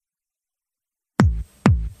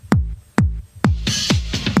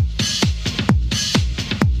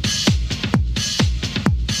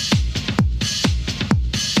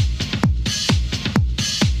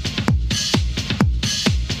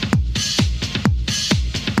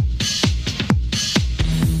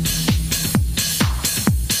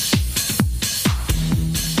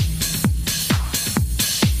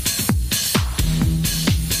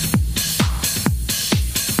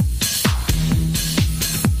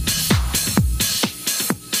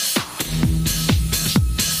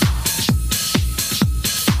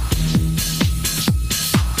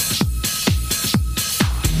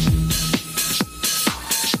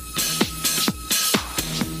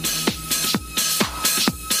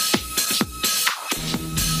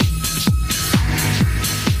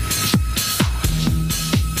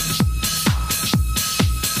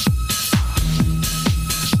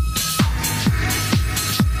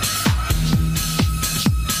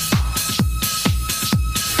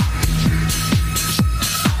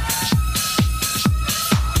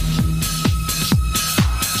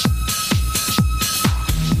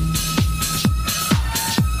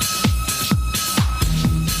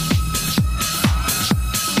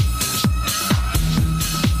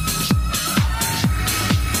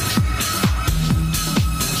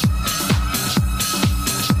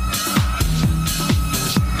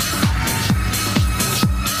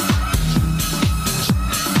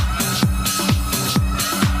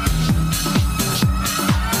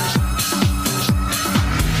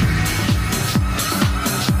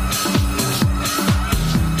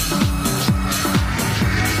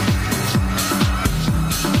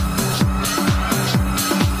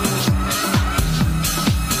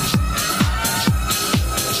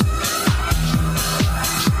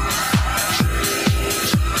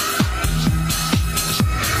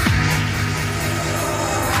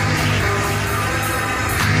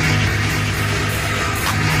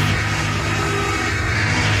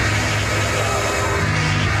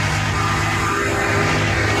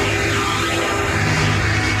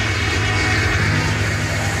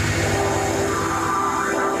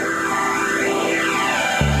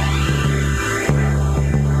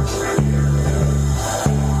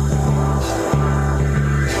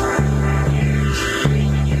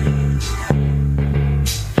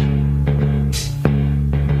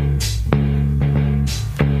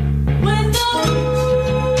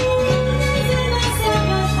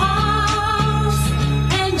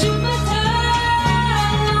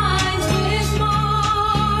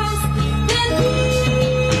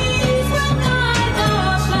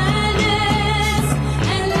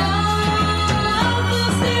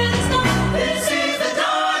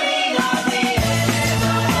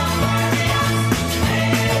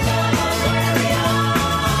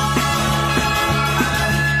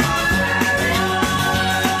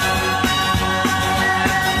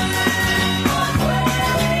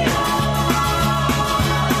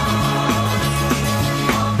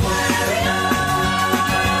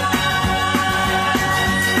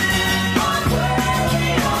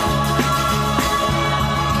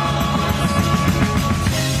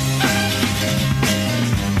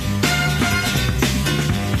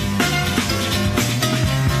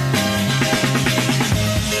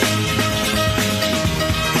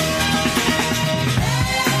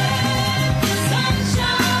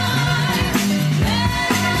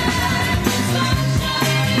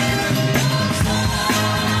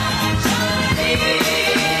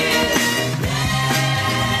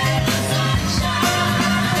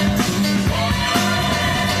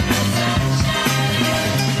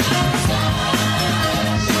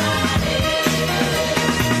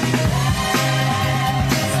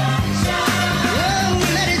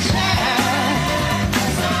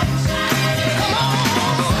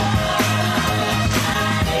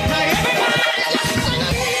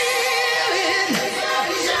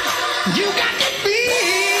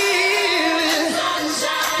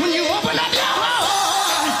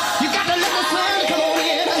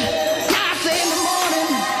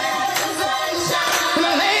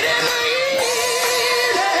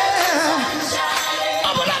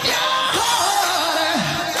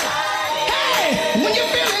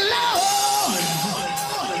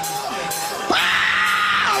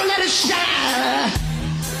let it shine.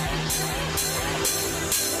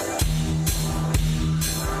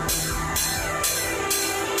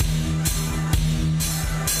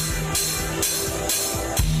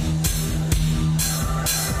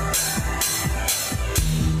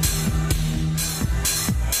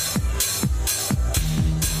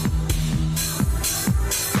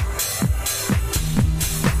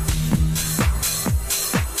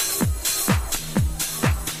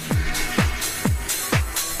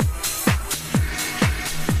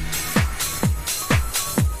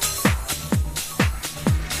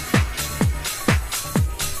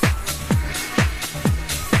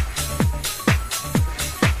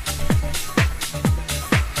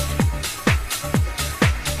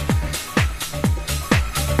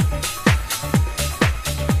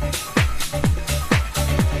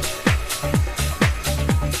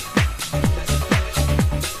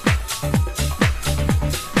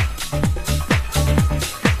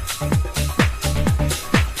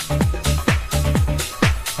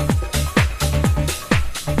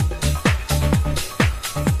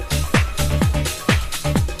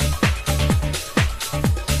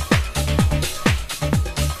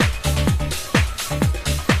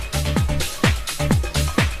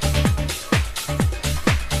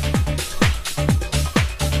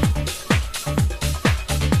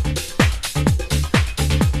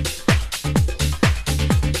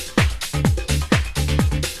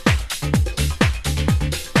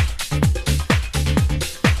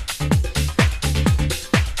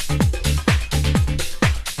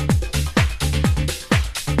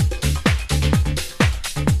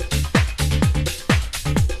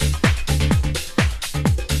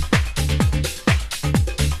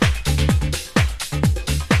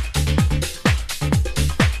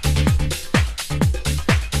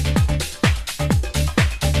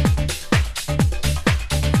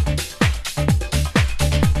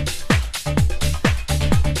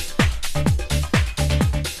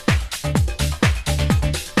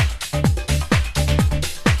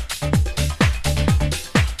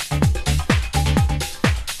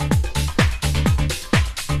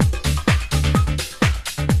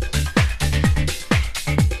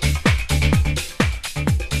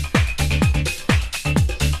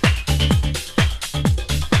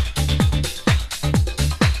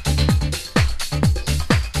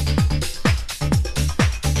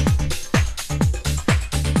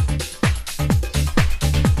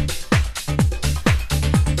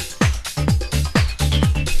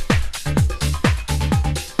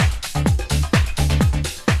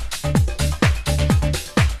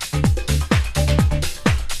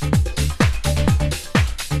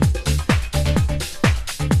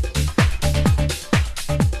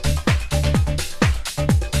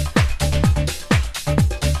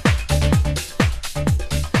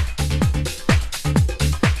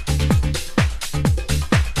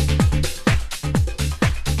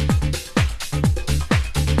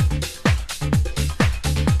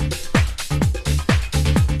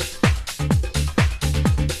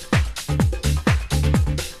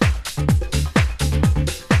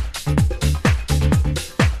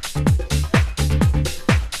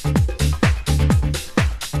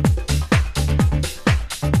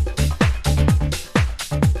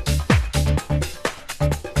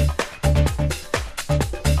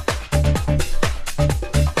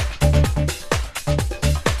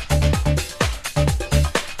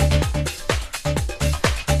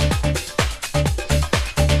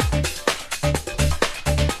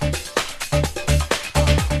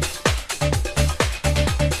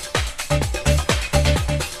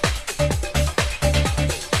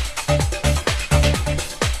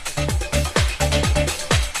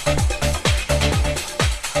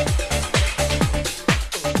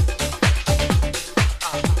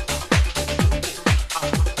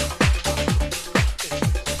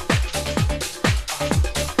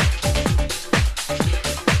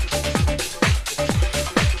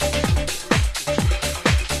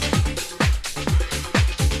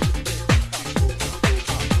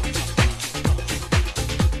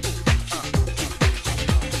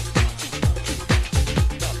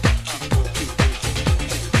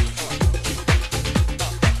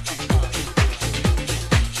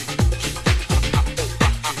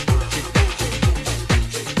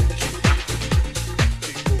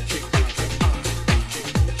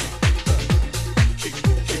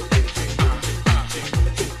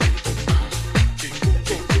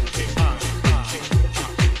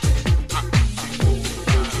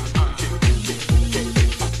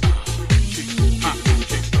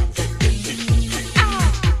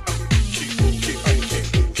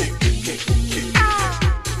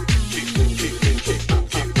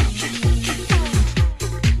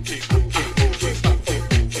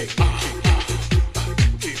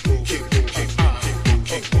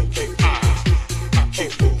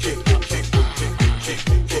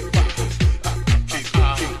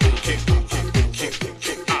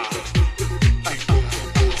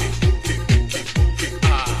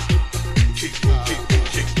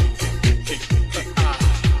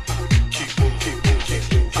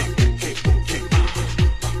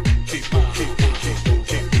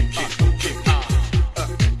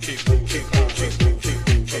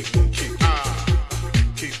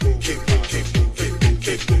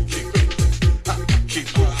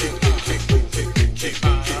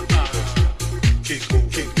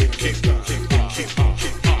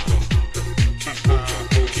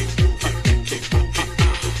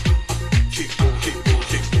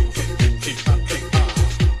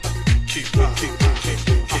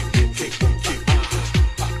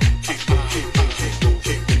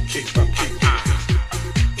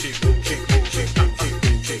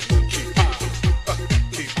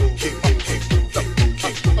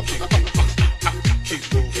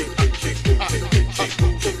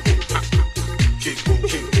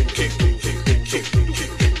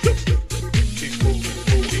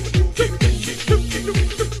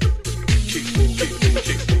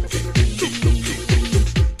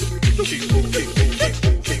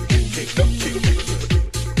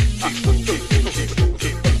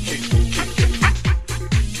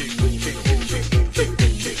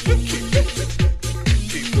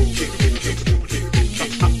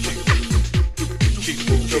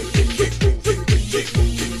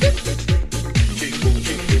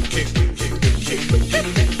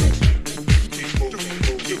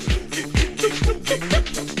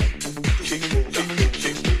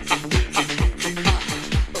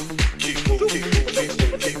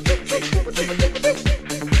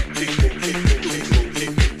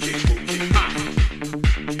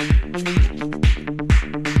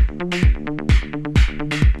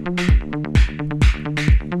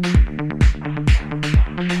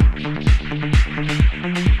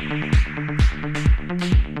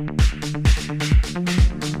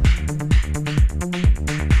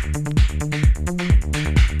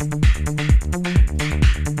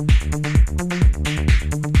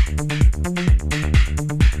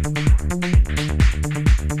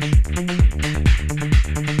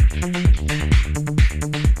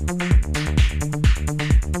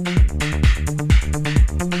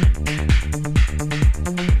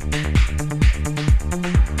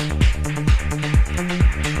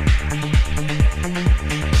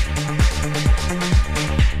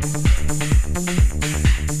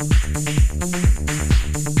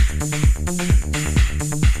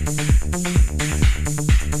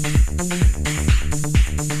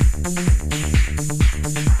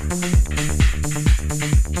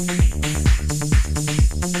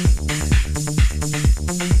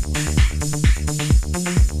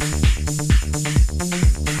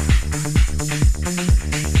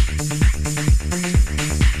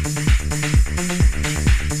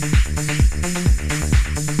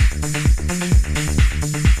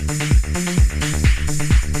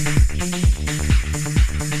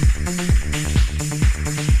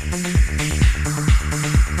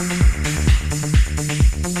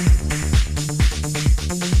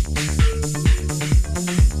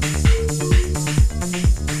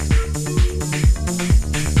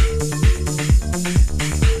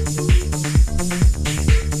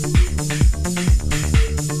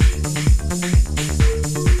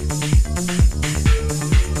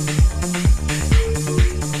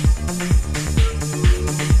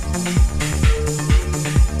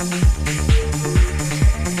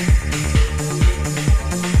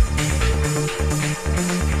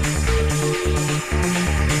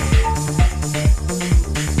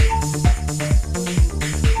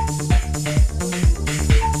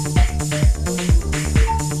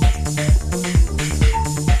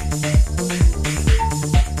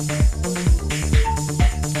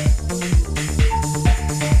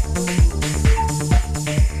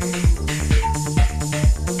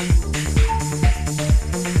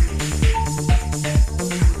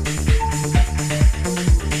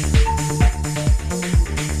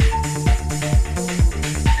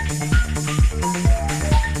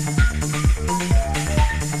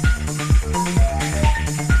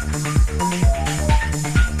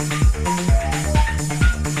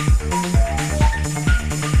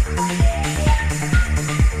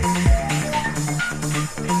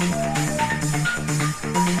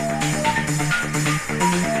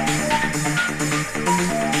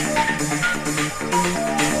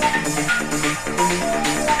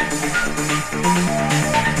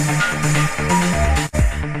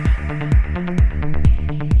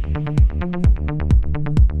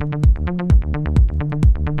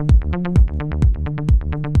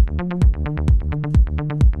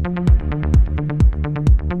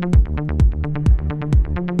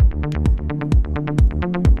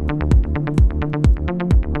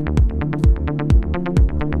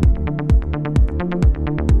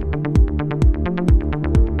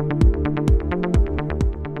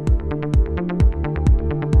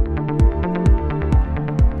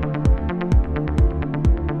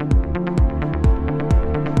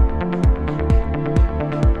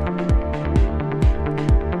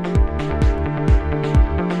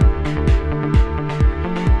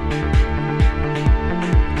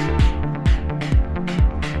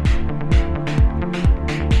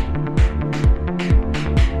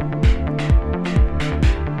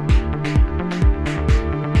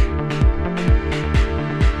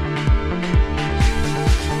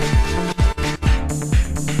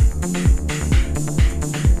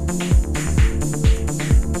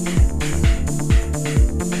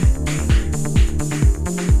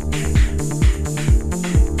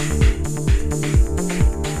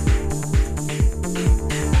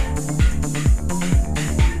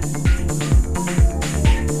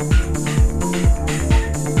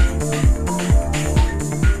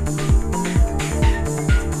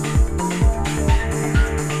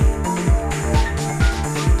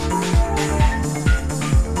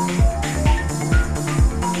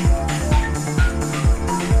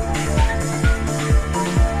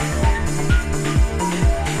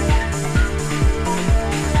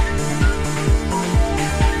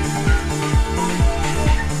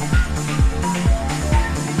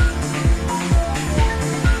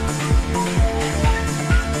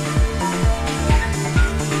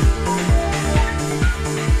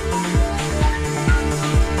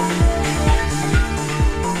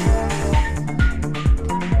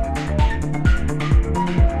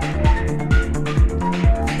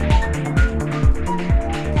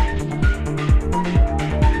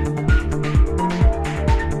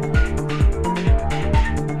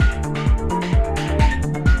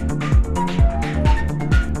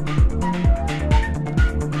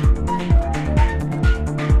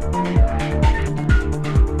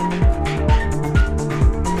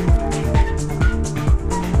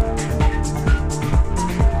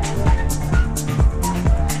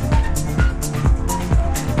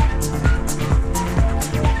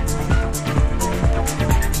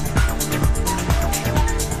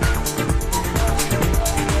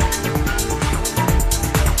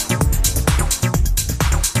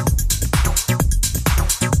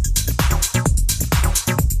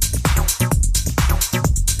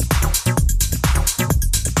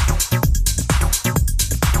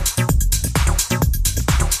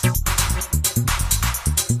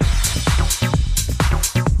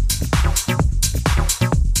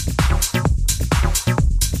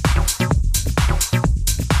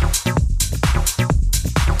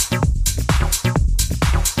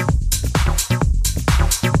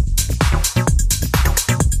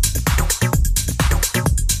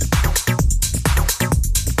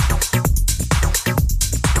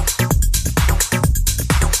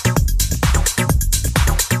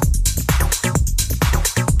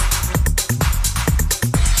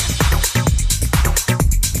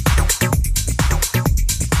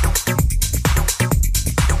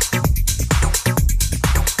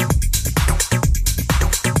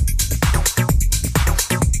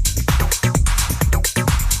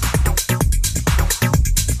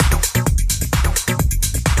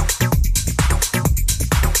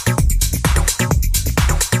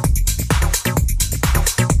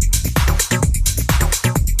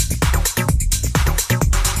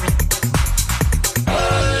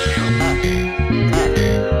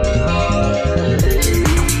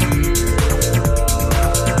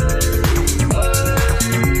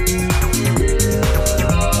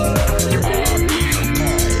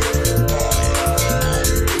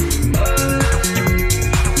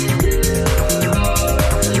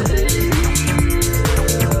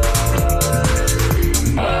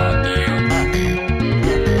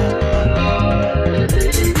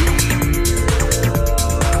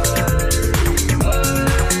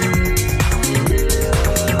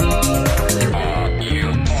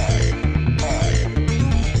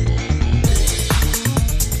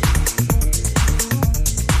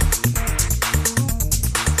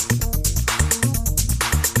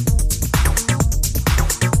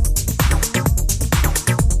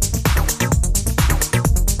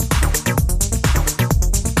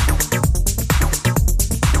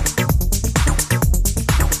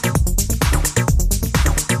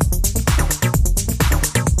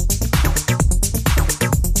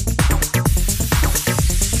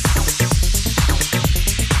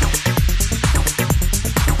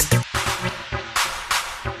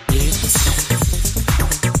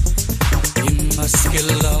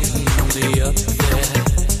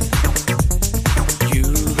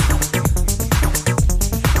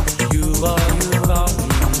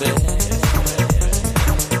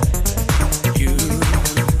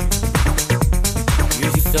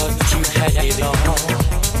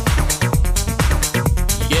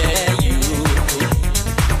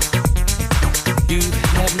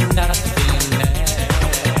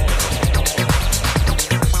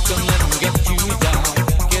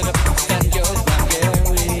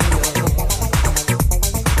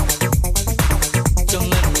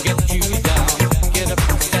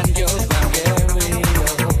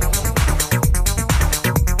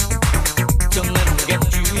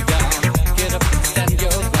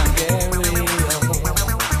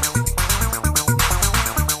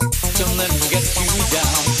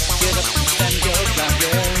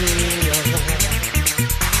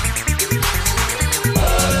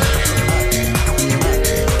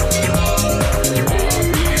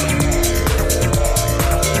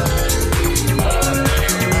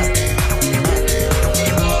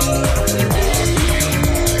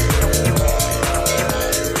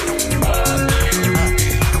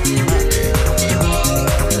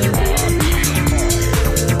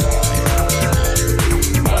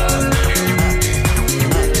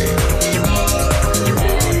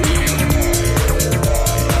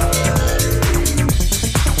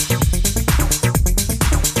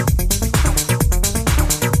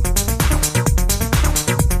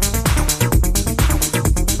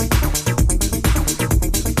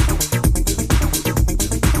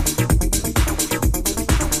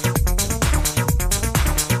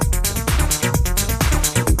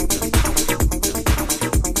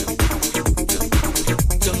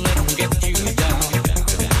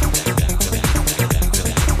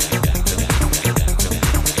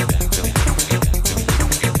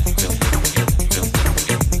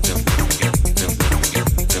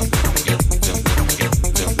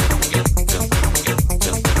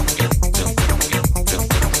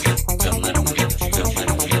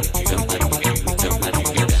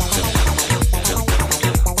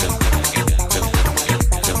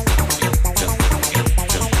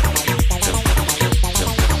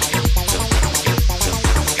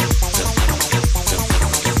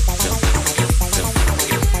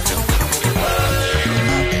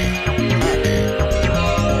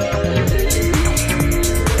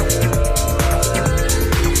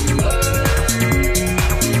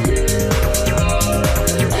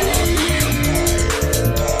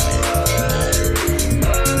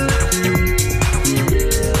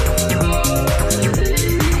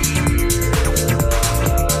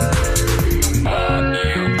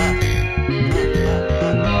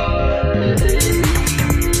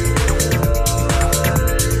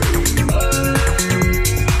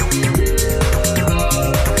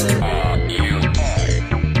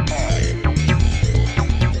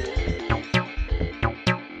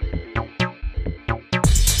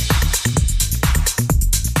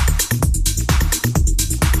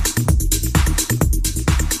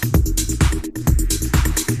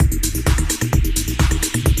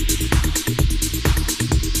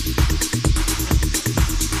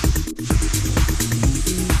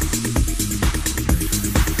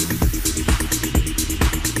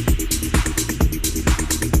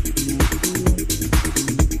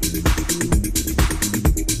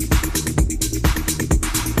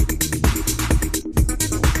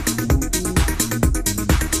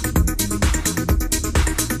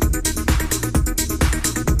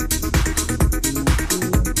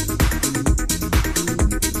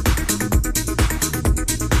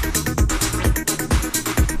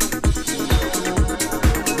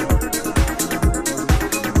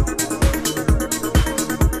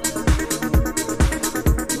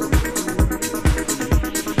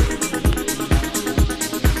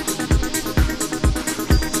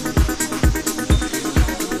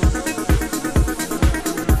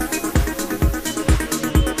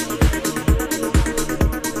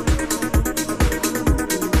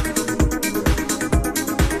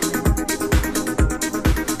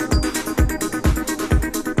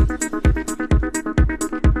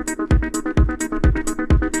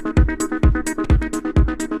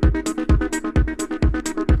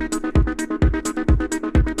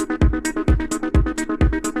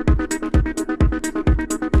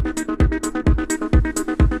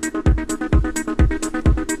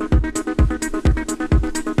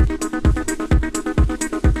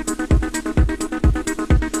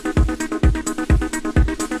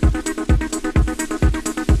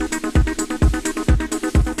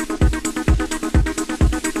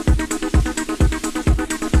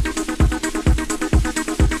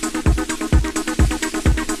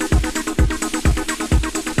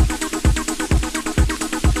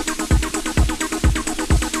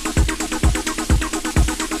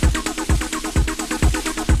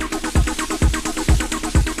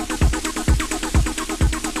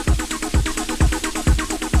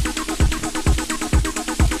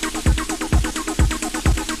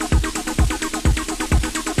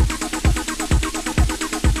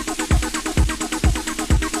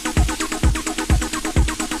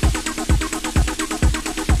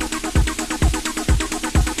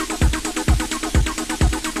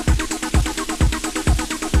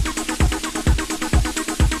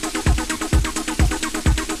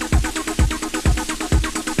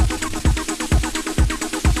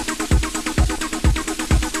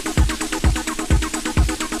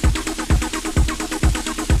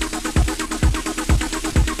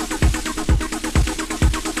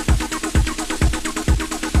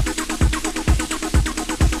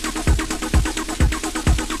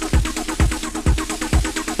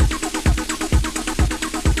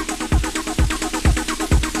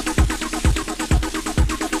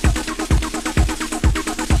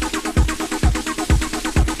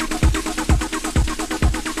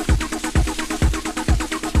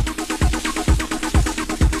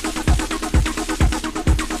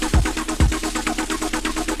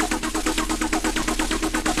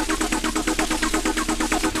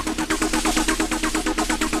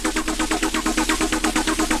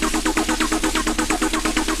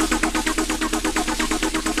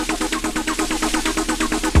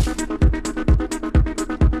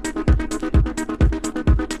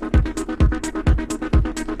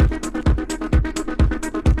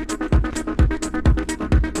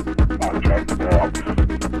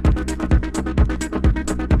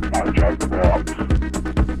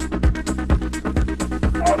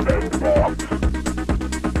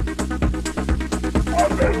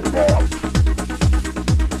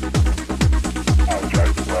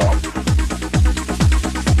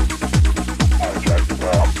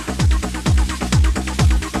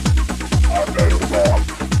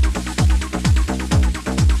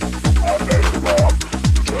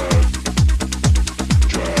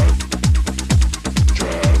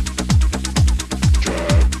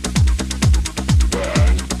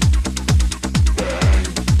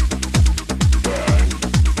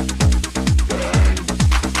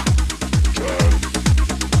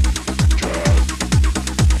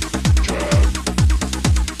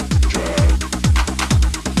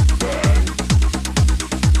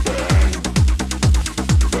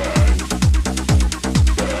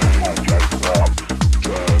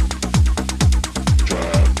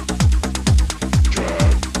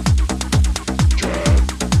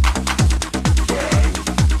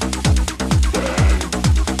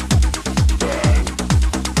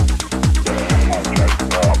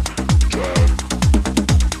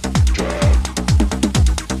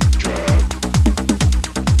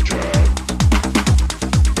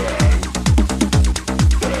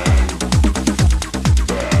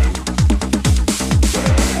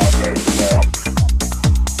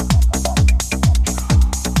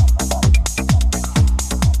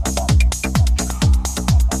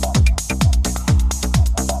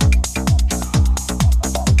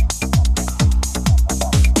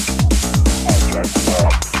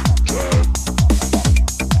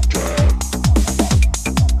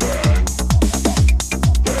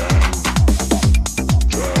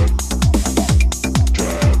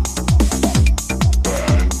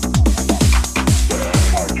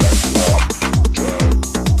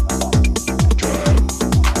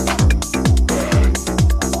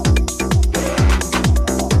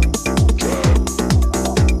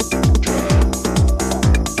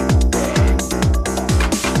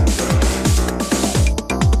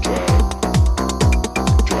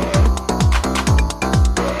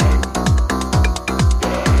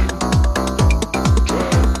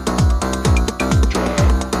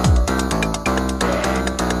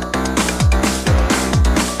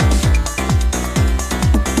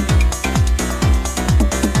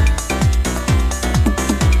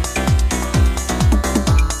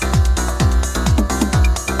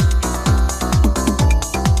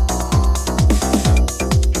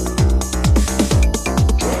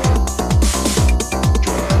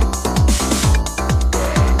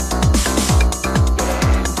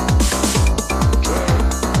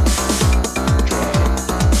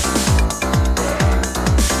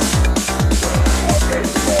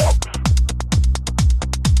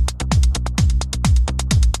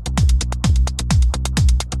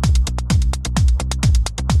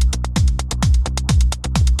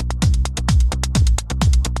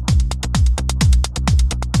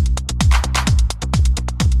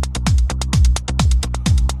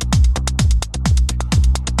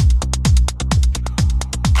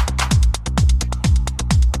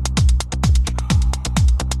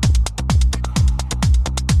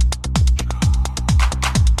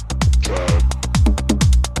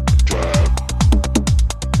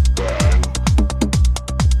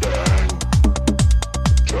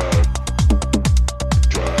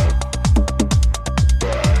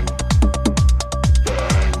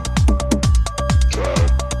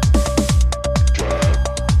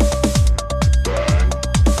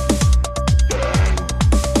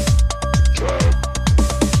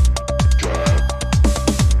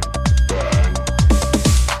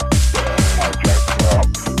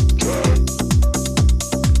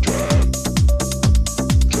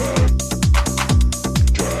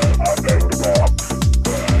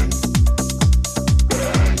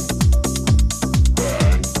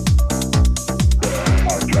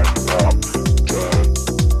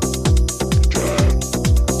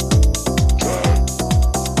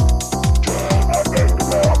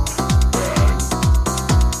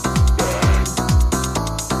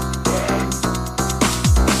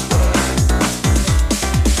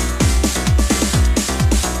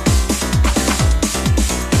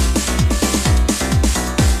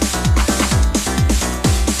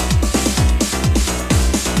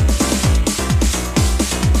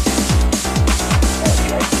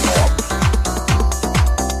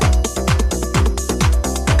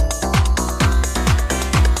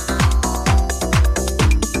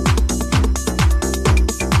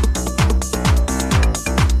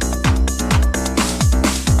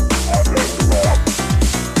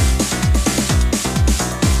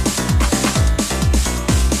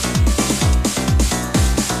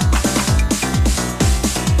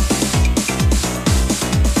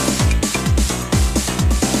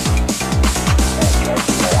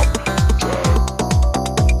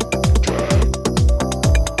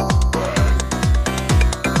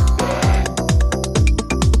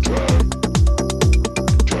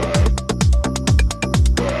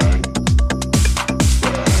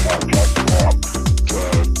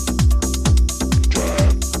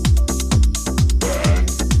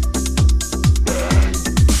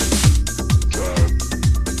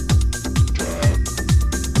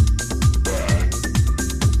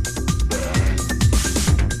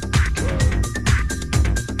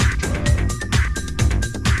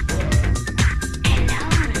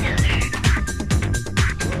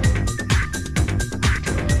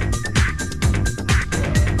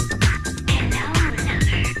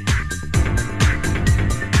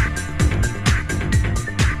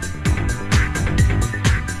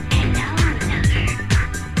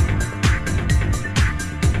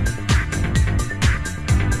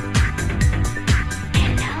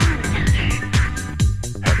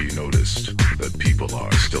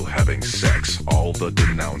 the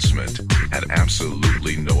denouncement had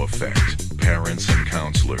absolutely no effect. Parents and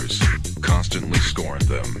counselors constantly scorned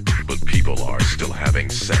them, but people are still having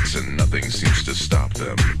sex and nothing seems to stop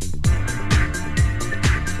them.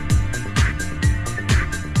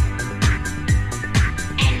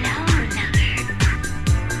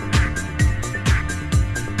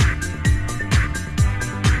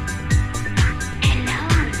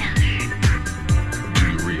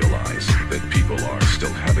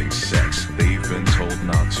 Sex. They've been told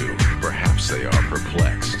not to. Perhaps they are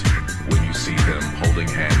perplexed. When you see them holding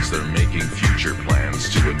hands, they're making future plans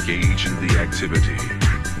to engage in the activity.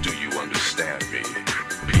 Do you understand me?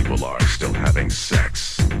 People are still having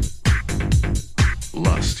sex.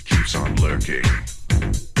 Lust keeps on lurking.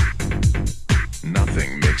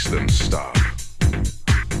 Nothing makes them stop.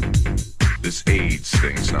 This AIDS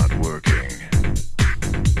thing's not working.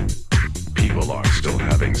 People are still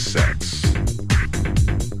having sex.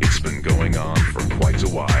 It's been going on for quite a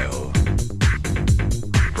while.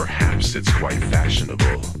 Perhaps it's quite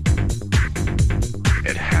fashionable.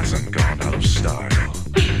 It hasn't gone out of style.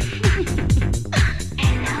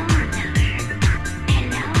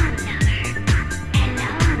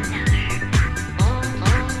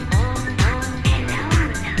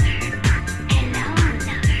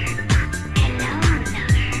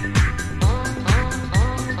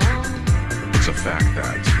 It's a fact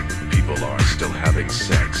that people are still having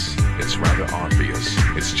sex. It's rather obvious,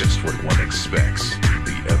 it's just what one expects.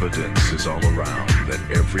 The evidence is all around that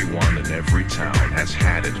everyone in every town has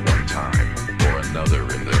had it one time or another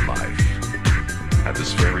in their life. At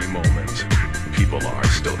this very moment, people are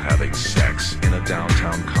still having sex in a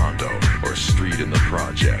downtown condo or street in the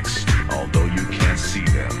projects. Although you can't see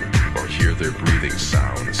them or hear their breathing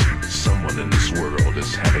sounds, someone in this world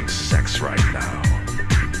is having sex right now.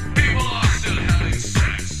 People are still having sex.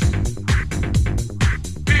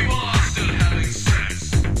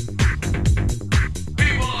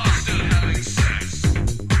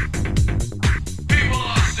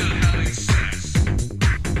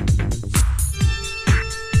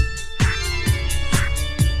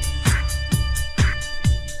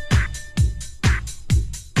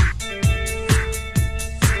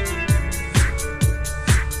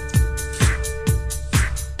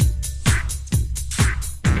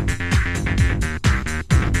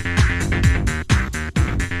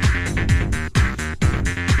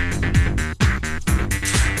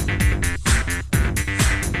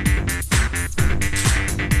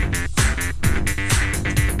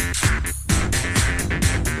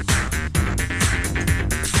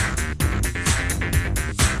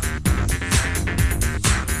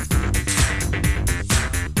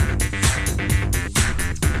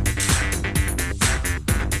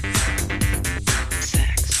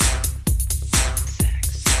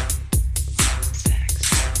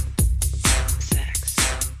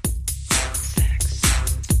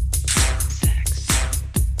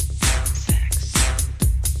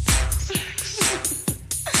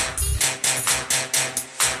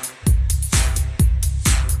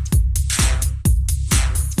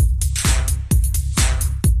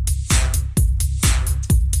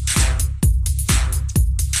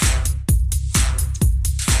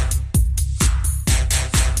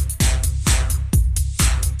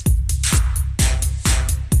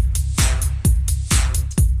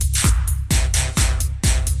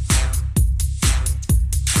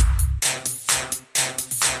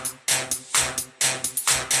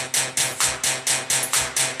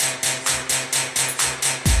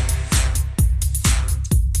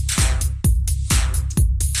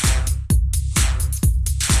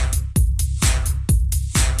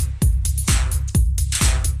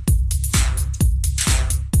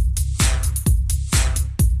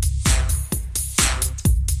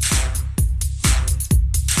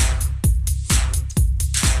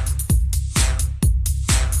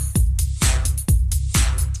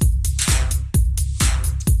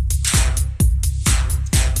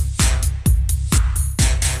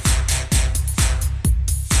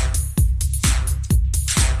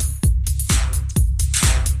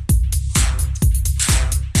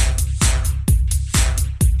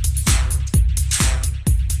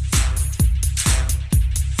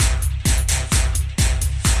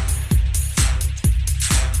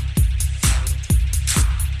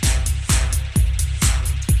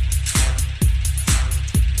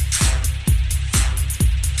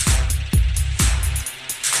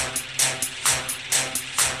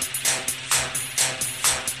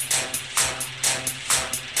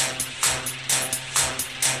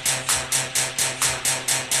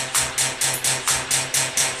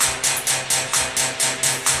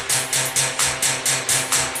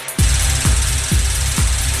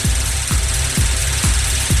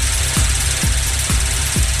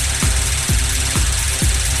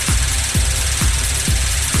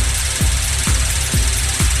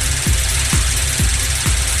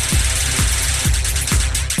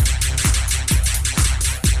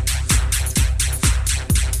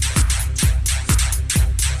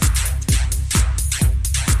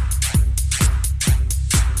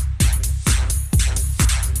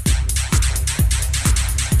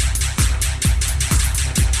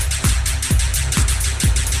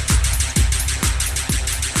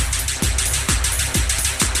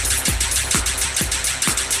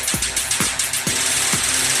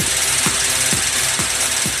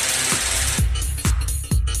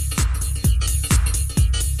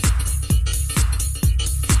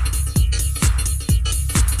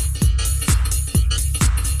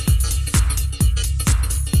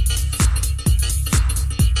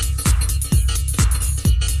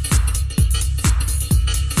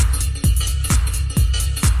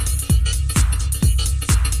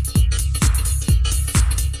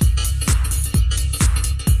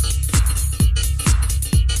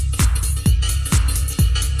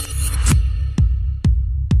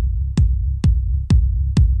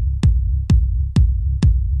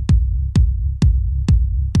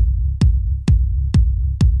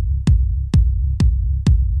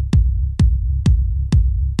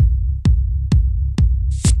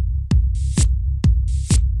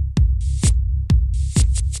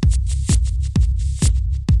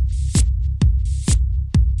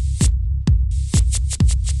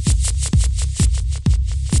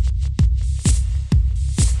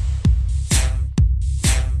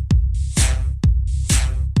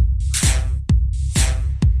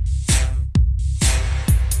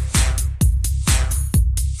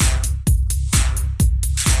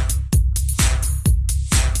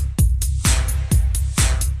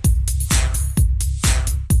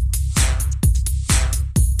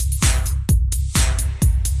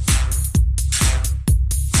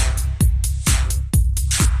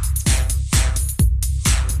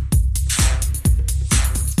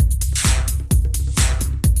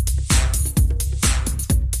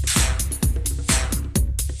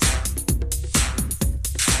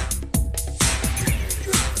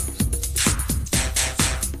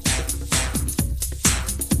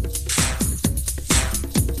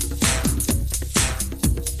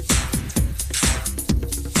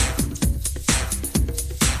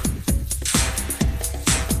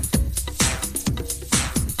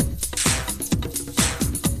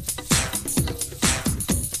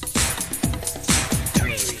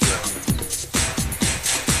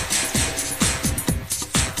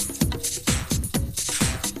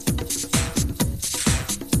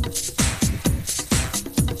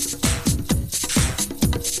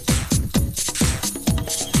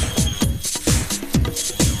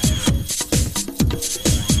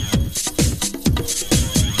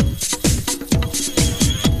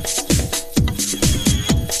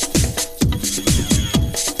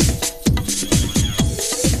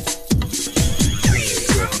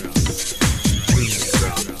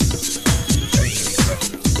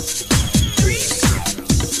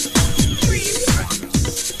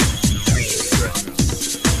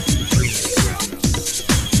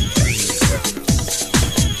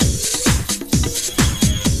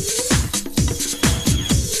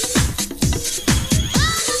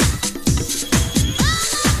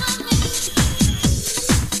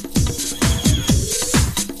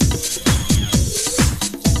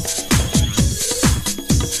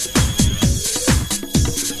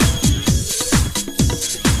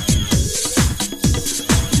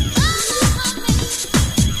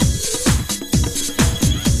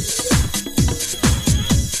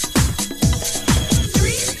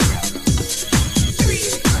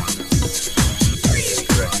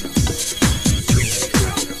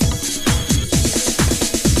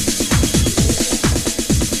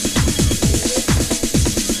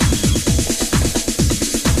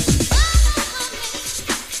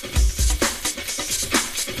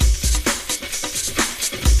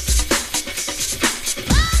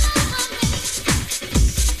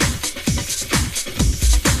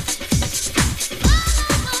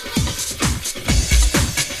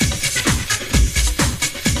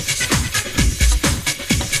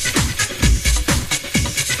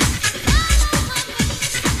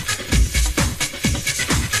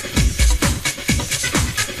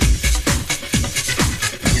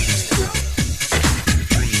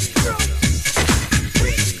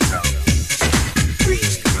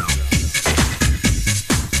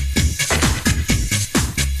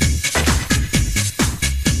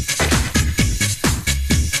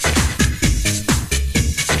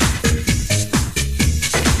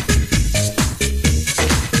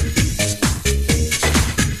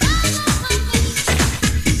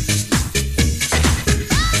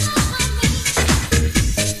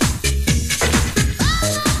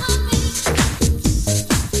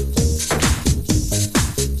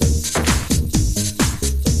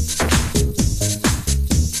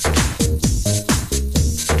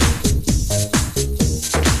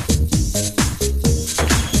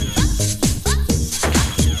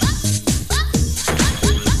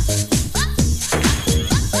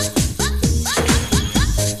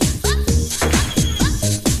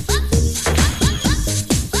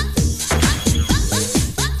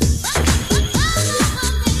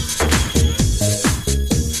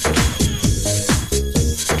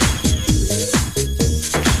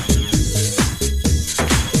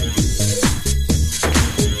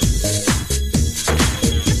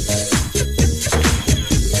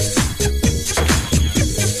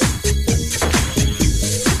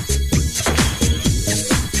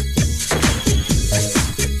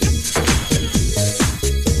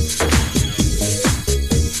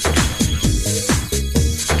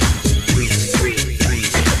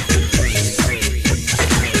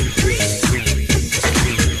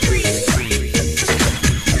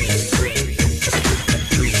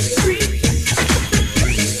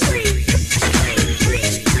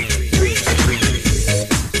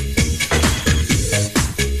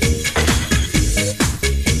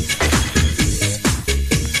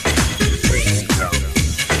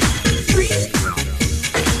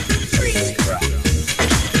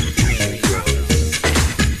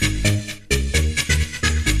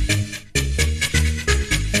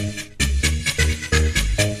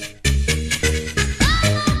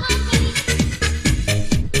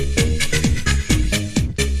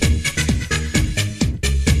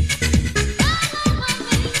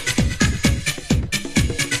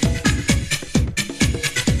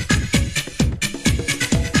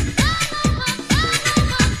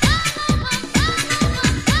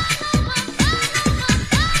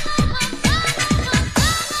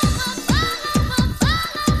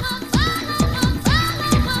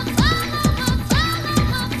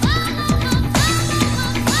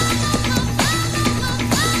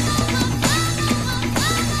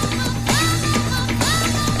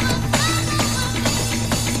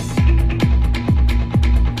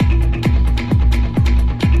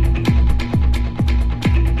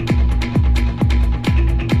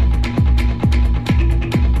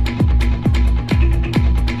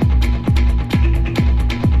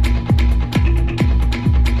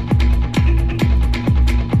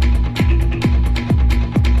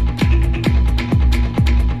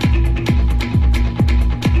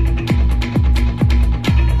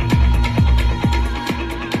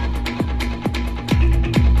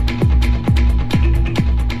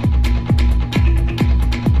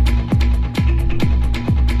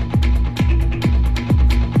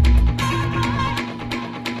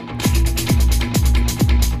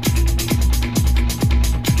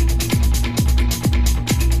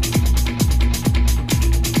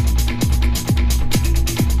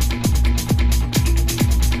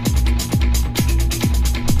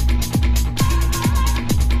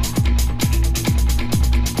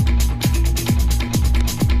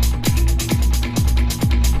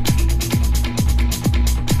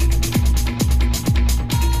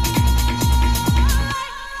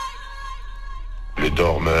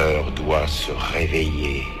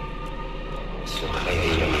 réveiller, se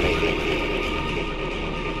réveiller.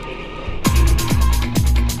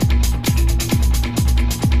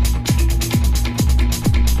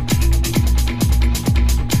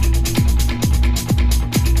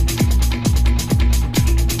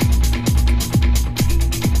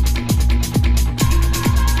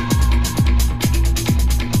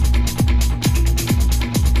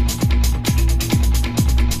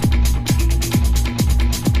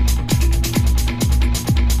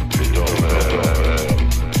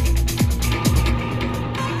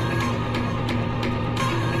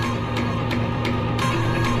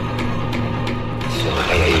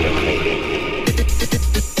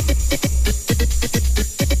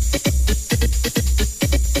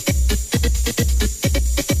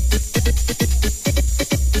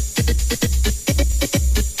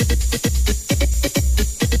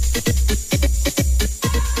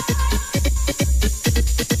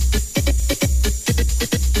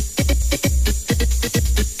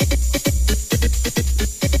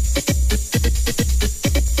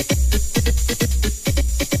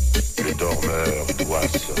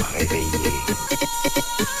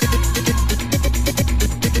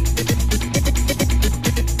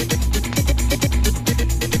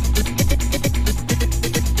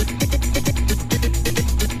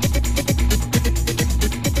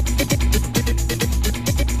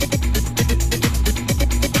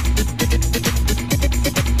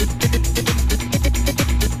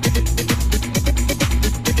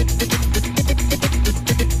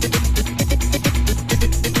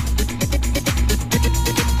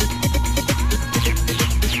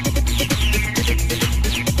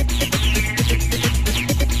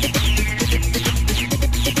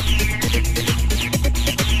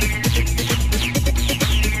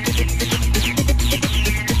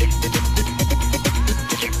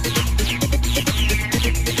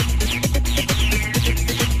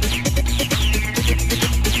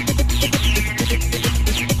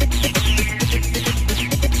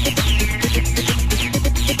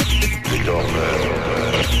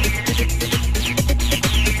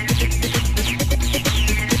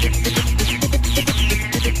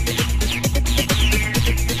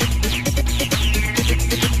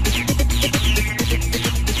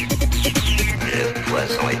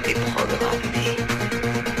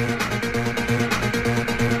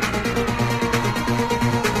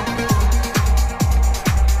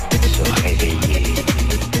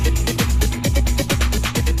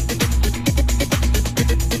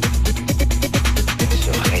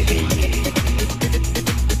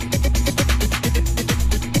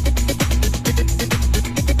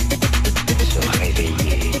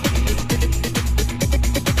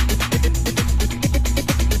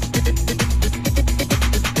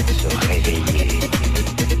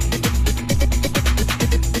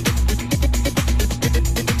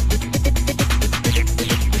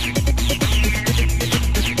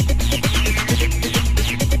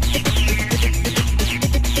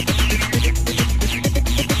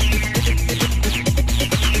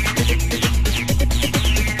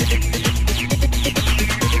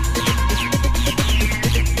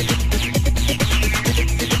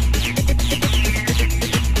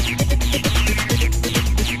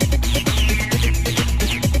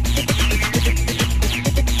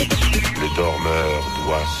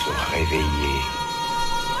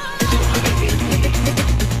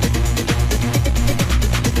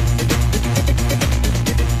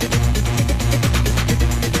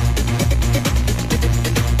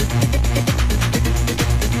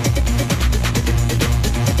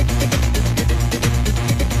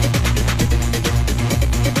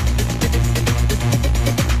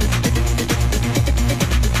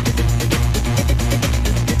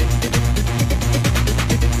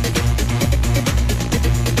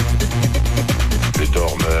 Le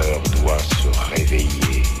dormeur doit se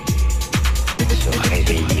réveiller.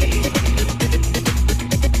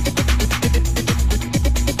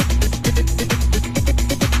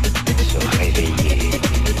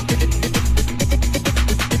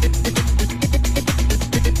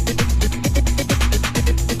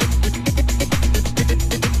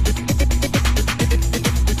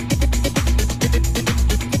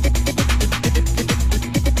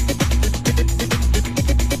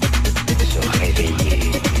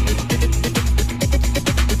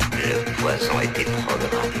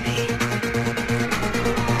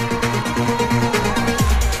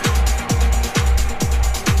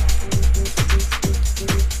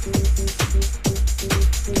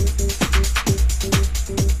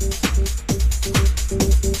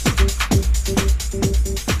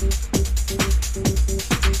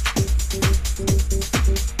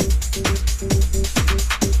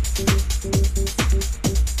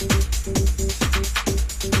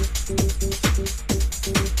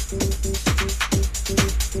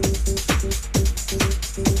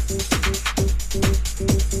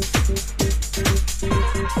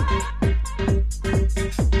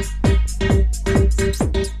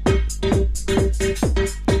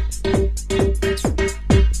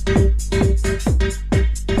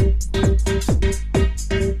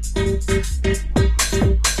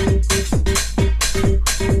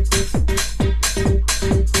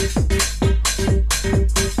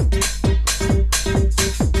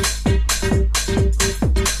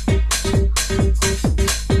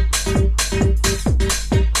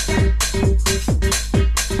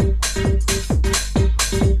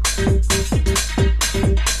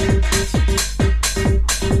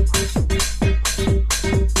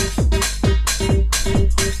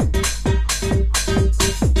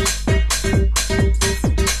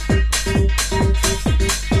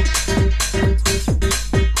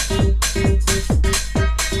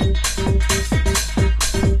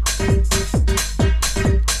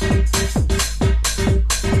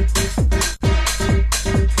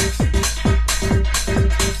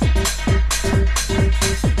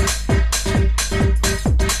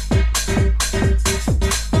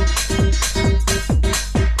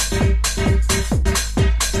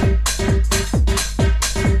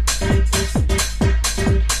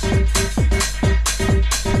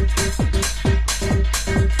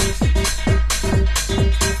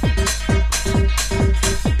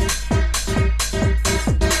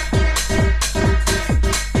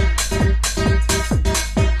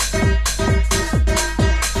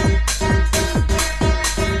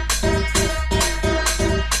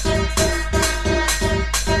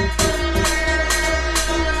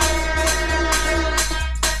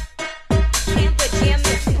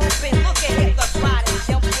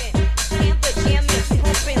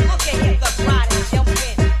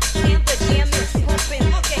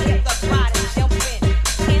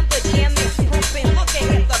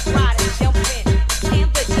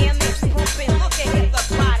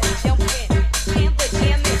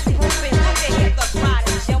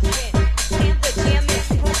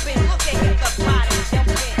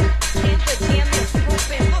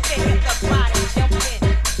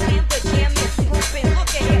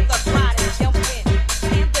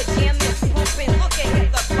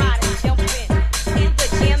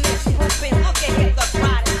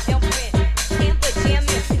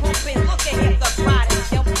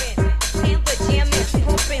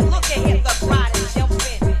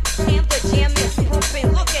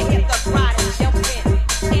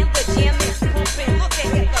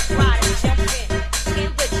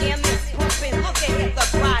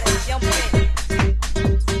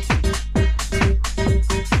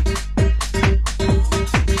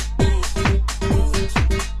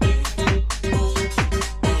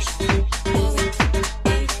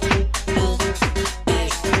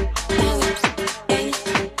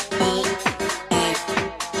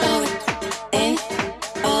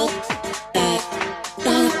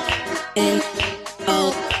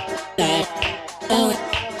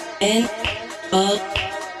 in all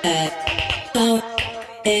that power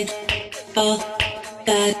in all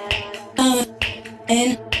that power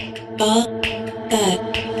in all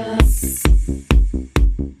that.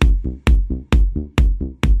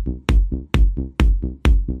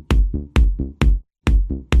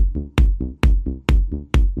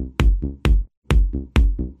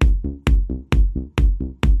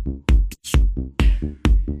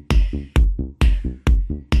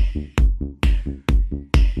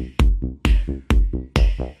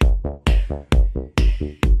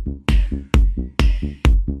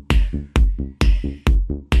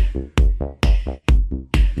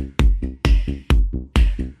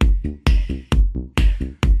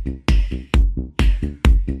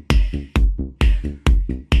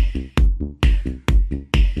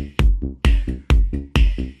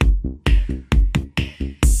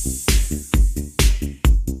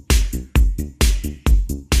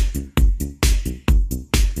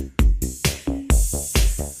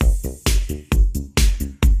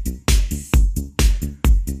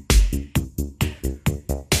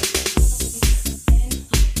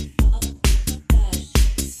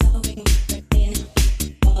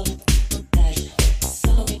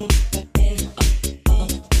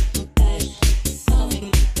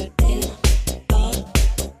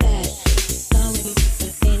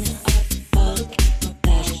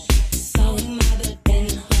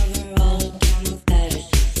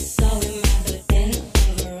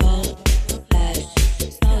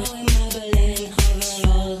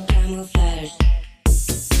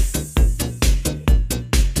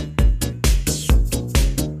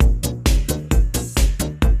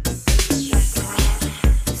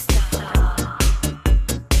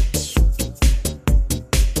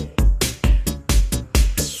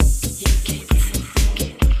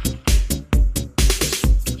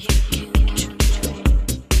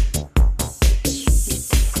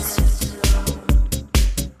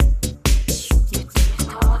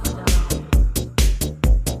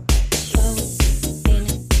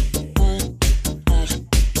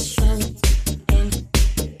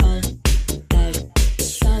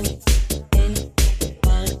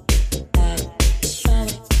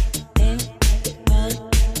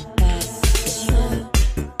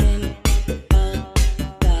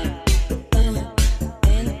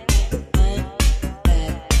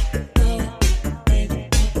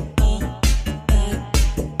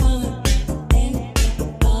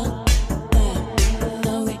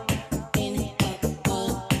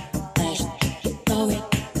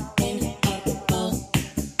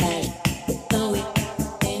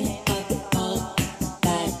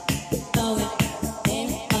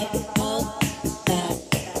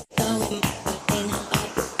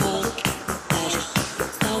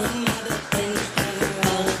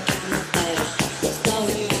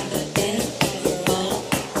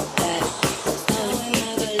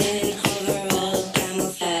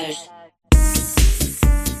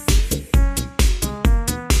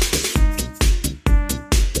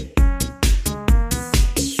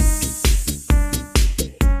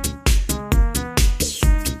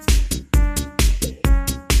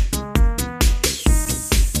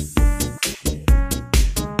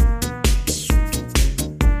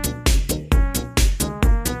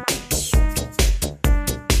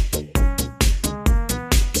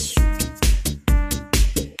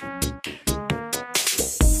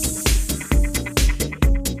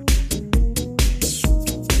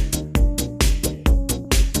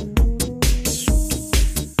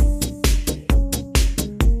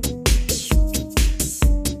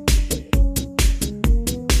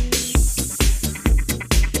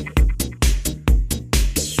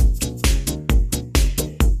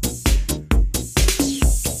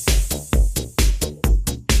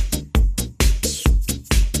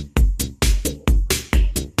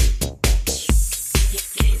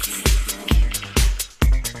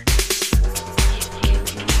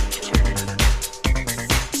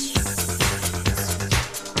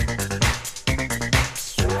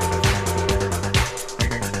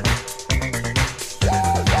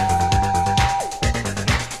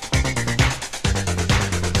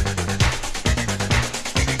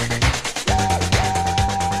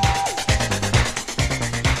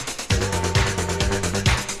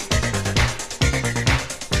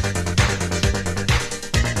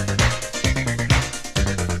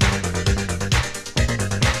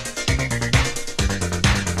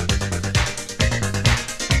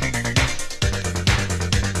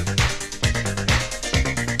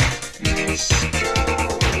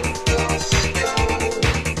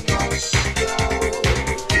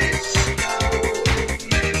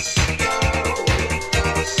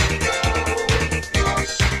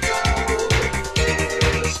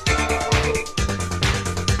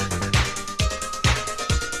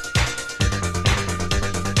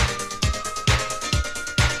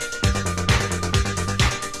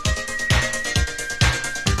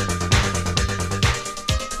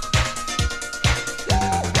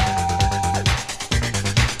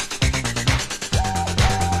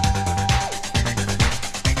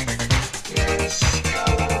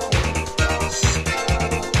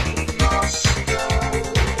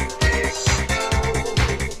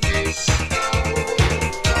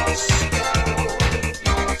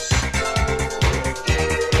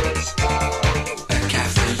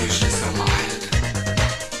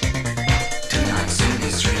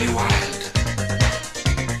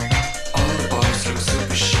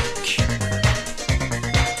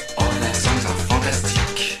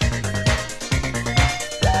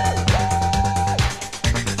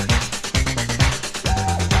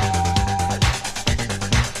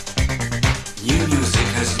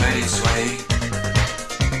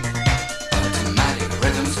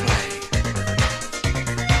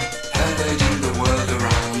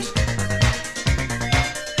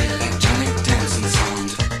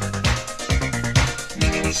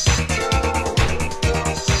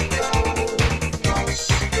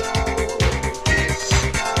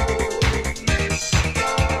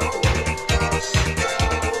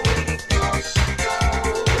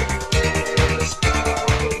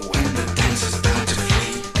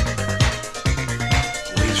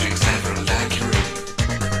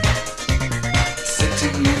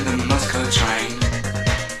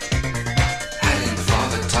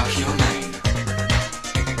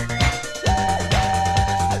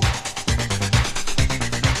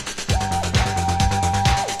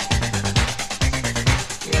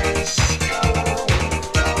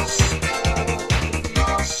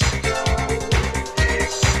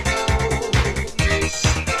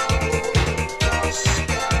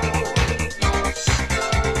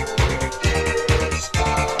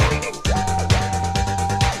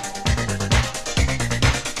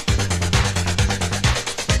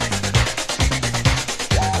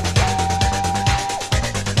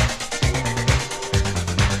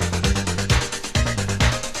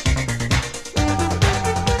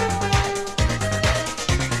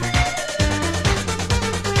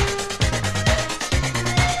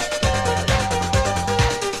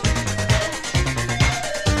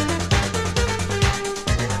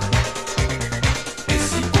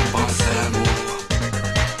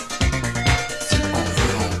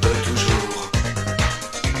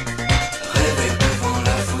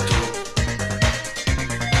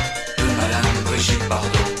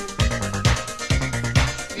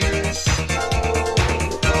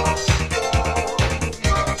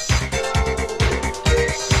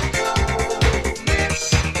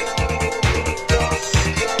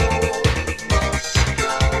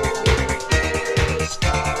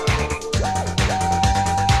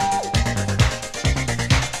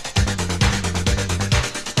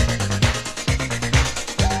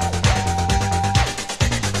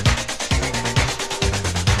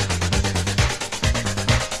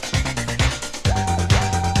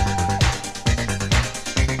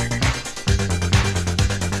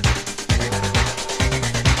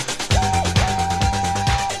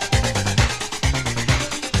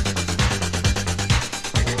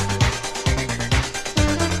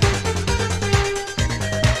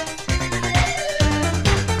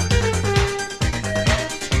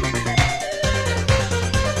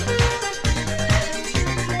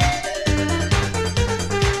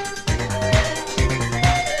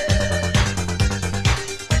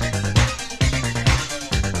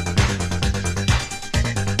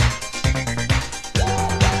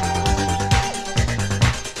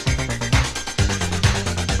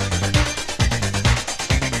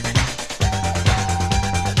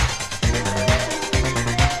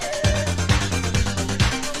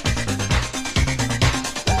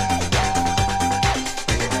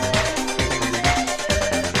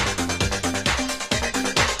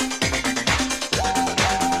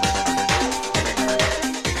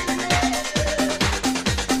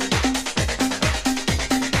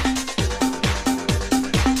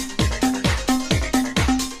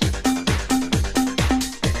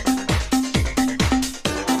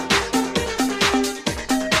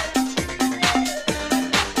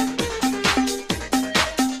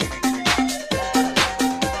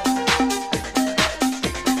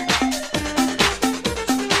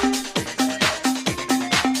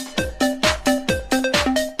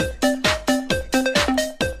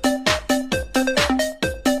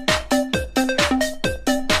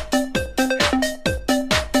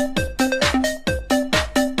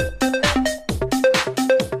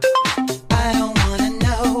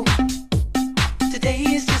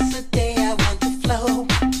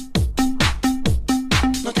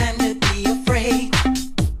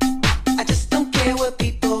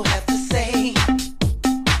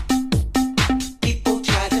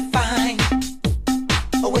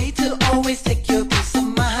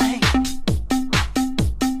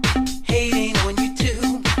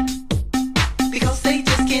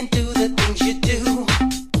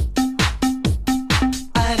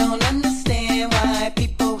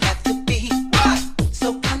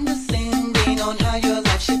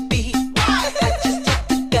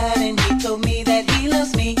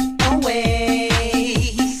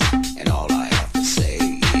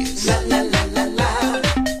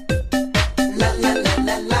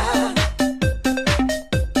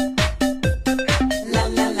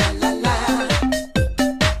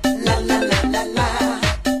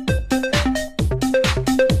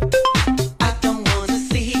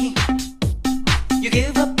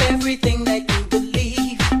 give up everything that you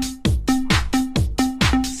believe.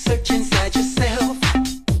 Search inside yourself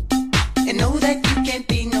and know that you can't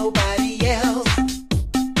be nobody else.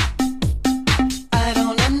 I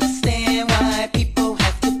don't understand why people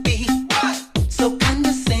have to be so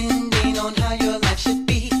condescending on how your life should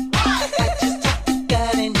be. I just talked to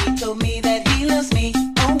God and he told me that he loves me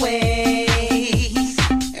always.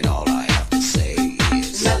 And all I have to say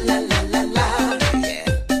is la la la la la. Yeah.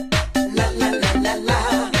 La la la la la.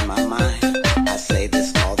 In my mind, I say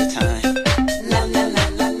this all the time. La la la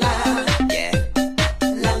la la. Yeah.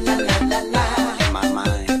 La la la la la. In my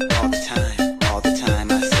mind, all the time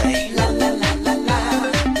I say la la la la la.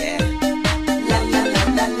 Yeah. La la la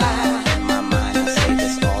la la. In my mind, I say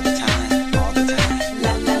this all the time.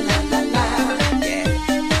 La la la la la. Yeah.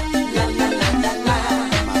 La la la la la.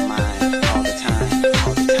 In my mind, all the time.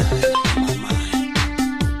 In my mind.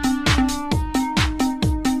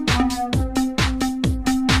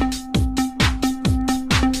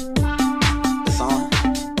 This on?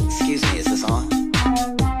 Excuse me, is this on?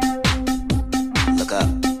 Look up.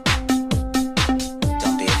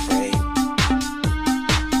 Don't be afraid.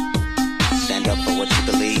 Stand up for what you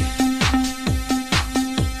believe.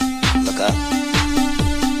 Look up.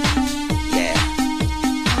 Yeah.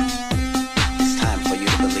 It's time for you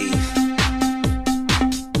to believe.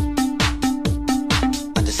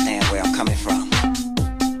 Understand where I'm coming from.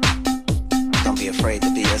 Don't be afraid to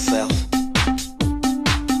be yourself.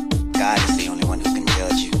 God is the only one who can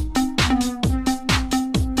judge you.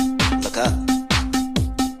 Look up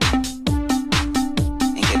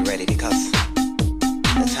and get ready, because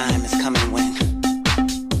the time is coming when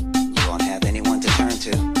you won't have anyone to turn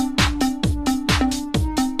to.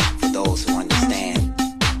 For those who understand,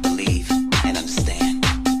 believe, and understand.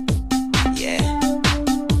 Yeah.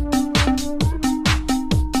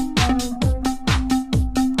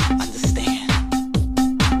 Understand.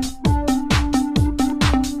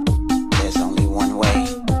 There's only one way.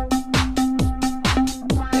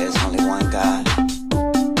 There's only one God.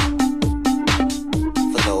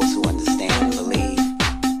 For those who understand and believe,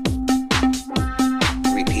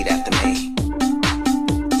 repeat after me.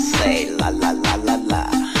 Say la la la la la.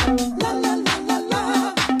 La la la la la.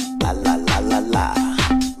 La la la la la.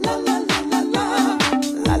 La la la la la.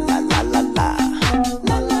 La la la la la.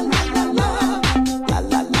 La la la la la. La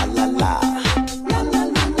la la la la.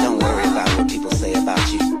 Don't worry about what people say about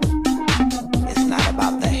you. It's not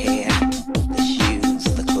about the hair, the shoes,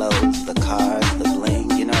 the clothes, the cars, the bling,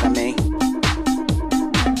 you know what I mean?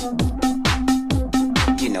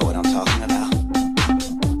 You know what I'm talking about.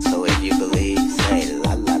 So if you believe, say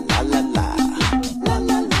la la la la la. La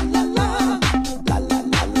la la la la. La la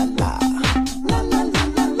la la la. La la la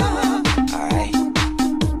la la. Alright.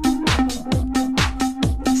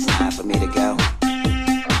 It's time for me to go.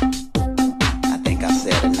 I think I've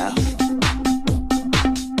said enough.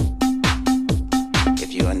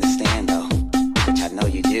 If you understand though, which I know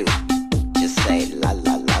you do, just say la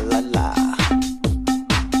la la la la.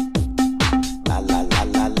 La la la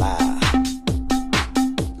la la.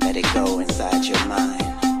 Let it go inside your mind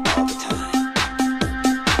all the time.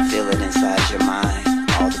 Feel it inside your mind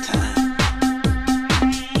all the time.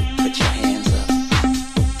 Put your hands up.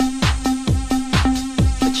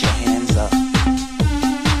 Put your hands up.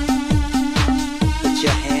 Put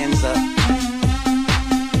your hands up.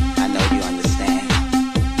 I know you understand.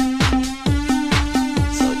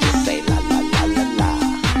 So just say la la la la la.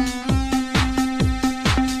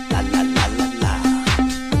 La la la la la.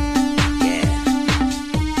 Yeah.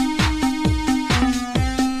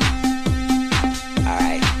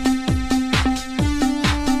 Alright.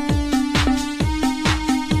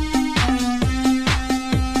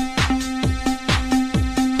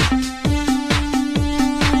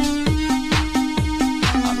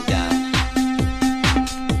 I'm done.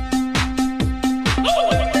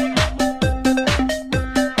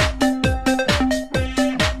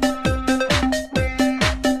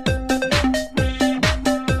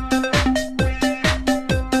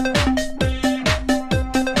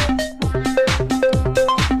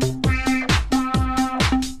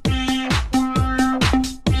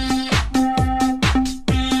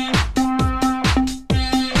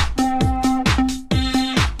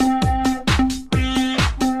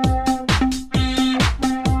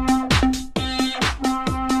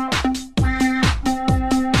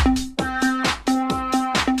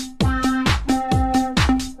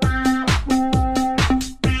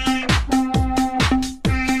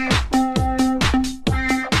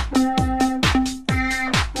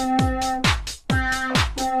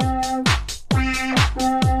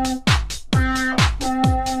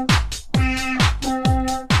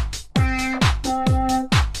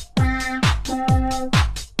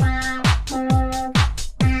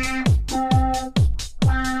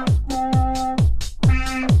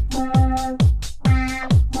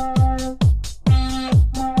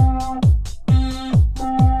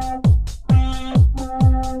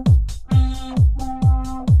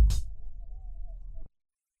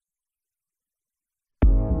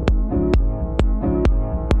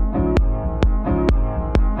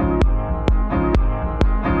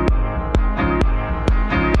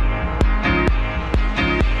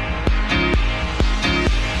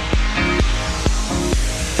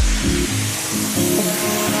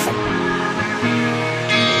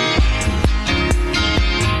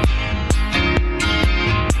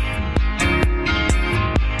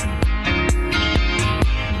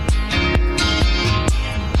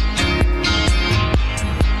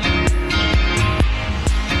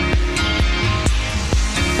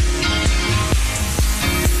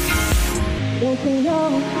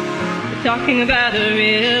 talking about a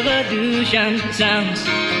revolution sounds.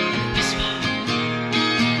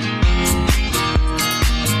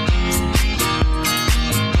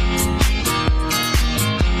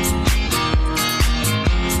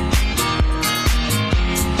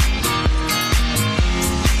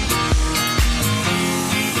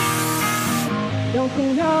 Don't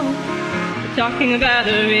you know, talking about a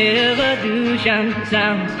revolution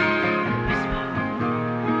sounds.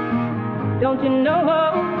 Don't you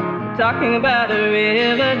know, talking about a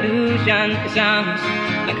revolution sounds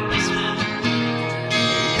like a whisper.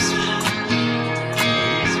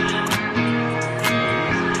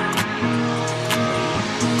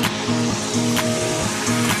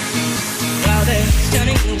 While they're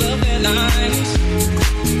stunning the welfare lines,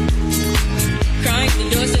 crying the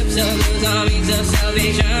doorsteps of those armies of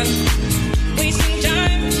salvation, wasting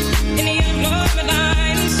time in the unemployment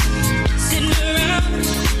lines, sitting around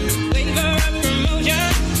waiting for a promotion.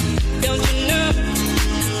 Don't you know,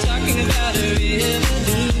 talking about a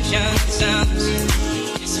revolution sounds.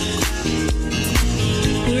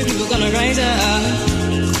 Poor people gonna rise up,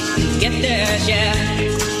 get their share.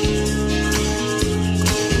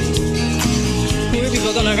 Poor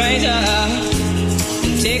people gonna rise up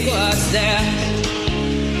and take what's theirs.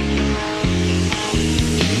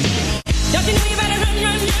 Don't you know you better run,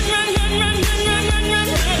 run, run, run, run, run, run, run, run,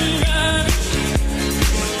 run, run.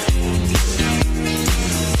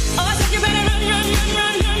 Oh, I said you better run, run, run,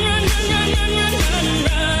 run, run, run, run, run, run, run,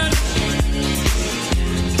 run.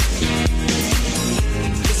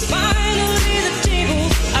 Cause finally the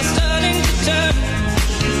tables are starting to turn.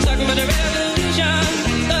 Talking about a revolution,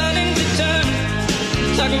 starting to turn.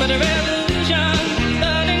 Talking about a revolution,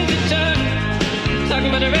 starting to turn. Talking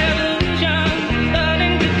about a revolution,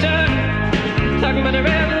 starting to turn. Talking about a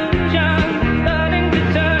revolution, starting to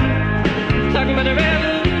turn. Talking about a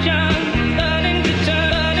revolution, starting to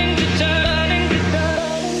turn, starting to turn,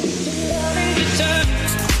 starting to turn.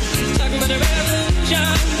 Talking about a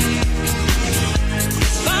revolution.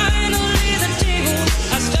 Finally the tables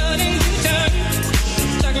are starting to turn.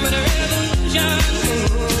 Talking about a revolution.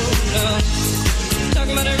 Oh no.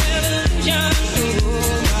 Talking about a revolution. Oh,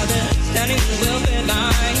 while they're standing in the welfare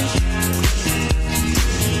lines,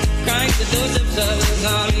 crying the doorsteps of those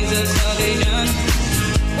armies of salvation,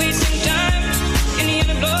 wasting time in the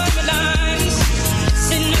unemployment lines,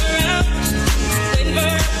 sitting around waiting for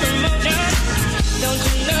a promotion. Don't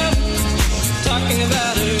you know, talking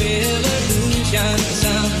about a revolution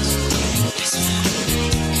sounds.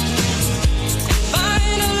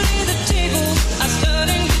 Finally the tables are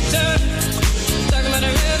starting to turn. Talking about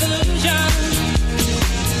a revolution.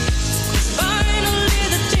 Finally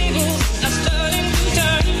the tables are starting to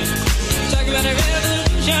turn. Talking about a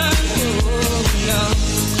revolution, oh no.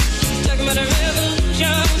 Talking about a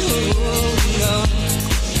revolution, oh no.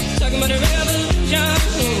 Talking about a revolution,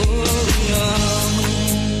 oh